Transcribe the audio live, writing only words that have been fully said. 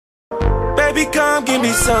Baby, come give me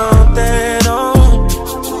something, oh.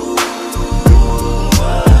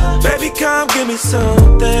 Baby, come give me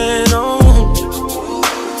something, oh.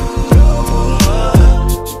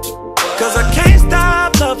 Cause I can't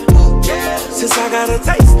stop loving, since I got a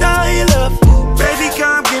taste of your love. Baby,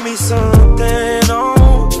 come give me something,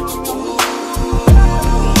 oh.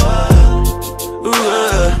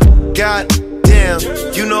 God damn,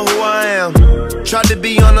 you know who I am. Tried to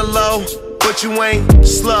be on the low, but you ain't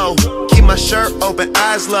slow. Keep my shirt open,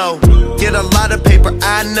 eyes low. Get a lot of paper,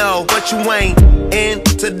 I know, but you ain't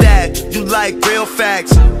into that. You like real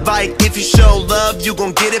facts. Like if you show love, you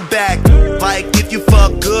gon' get it back. Like if you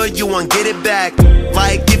fuck good, you won't get it back.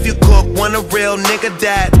 Like if you cook, want a real nigga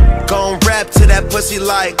that gon' rap to that pussy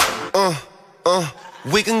like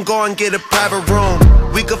we can go and get a private room.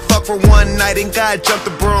 We could fuck for one night and God jump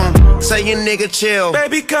the broom. Say your nigga chill.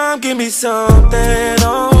 Baby, come give me something,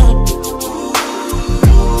 oh.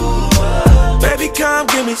 Baby, come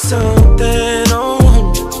give me something, oh.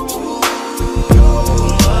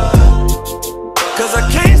 Cause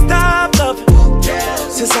I can't stop loving,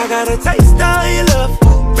 since I got a taste of your love.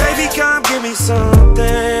 Baby, come give me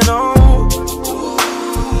something, oh.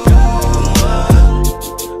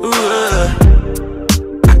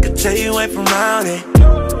 I could tell you ain't from around it.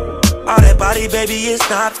 All that body, baby, it's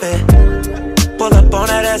not fair. Pull up on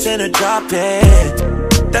that ass in a drop head.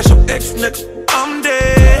 That's your ex, nigga, I'm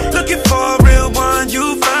dead. Looking for a real one,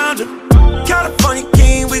 you found him. California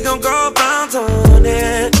king, we gon' go bounce on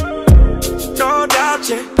it. No doubt,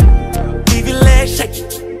 yeah. Leave your legs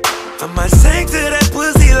shaking. I might sing to that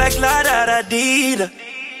pussy like la da da dee da.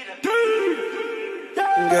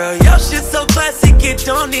 Girl, your shit so classic, it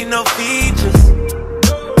don't need no features.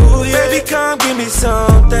 Ooh, yeah. Baby, come give me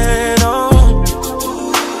something, oh.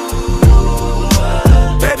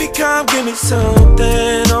 Baby, come give me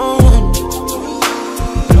something, oh.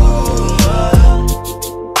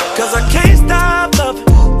 Cause I can't stop loving,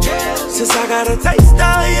 since I got a taste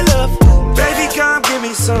of your love. Baby, come give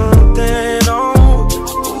me something, oh.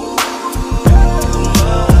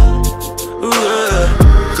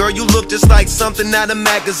 Girl, you look just like something out of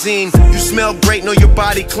magazine. You smell great, know your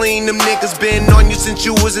body clean. Them niggas been on you since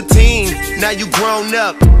you was a teen. Now you grown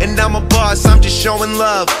up, and I'm a boss, I'm just showing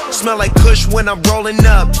love. Smell like Kush when I'm rolling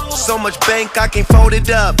up. So much bank, I can't fold it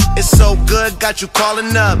up. It's so good, got you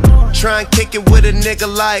calling up. Try and kick it with a nigga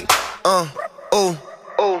like, oh.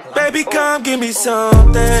 Baby, come give me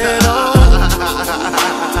something, oh.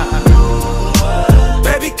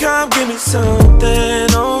 Baby, come give me something,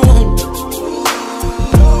 oh.